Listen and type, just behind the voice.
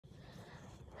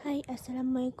Hi,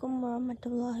 Assalamualaikum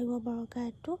warahmatullahi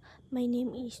wabarakatuh. My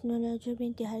name is Nurajul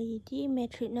binti Haridi,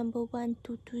 metric number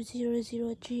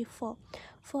 1220034.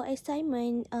 For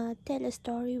assignment, tell a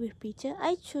story with picture.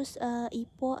 I choose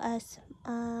Ipoh as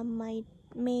my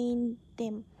main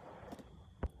theme.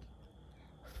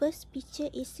 First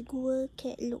picture is Gua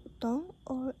Ket Luk Tong,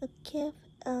 or a cave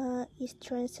is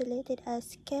translated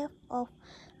as cave of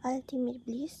ultimate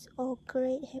bliss or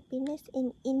great happiness,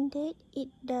 and indeed it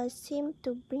does seem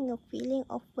to bring a feeling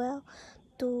of wealth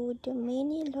to the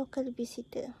many local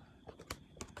visitors.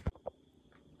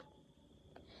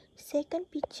 Second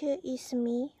picture is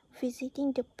me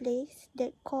visiting the place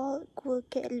that called Gua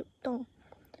Ket Luk Tong.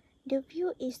 The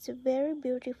view is very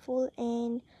beautiful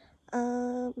and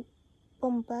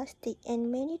bombastic,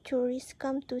 and many tourists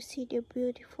come to see the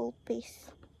beautiful place.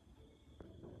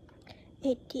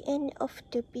 At the end of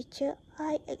the picture,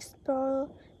 I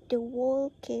explore the whole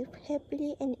cave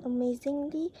happily and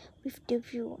amazingly with the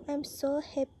view. I'm so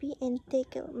happy and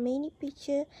take many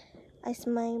pictures as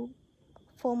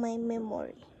for my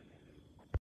memory.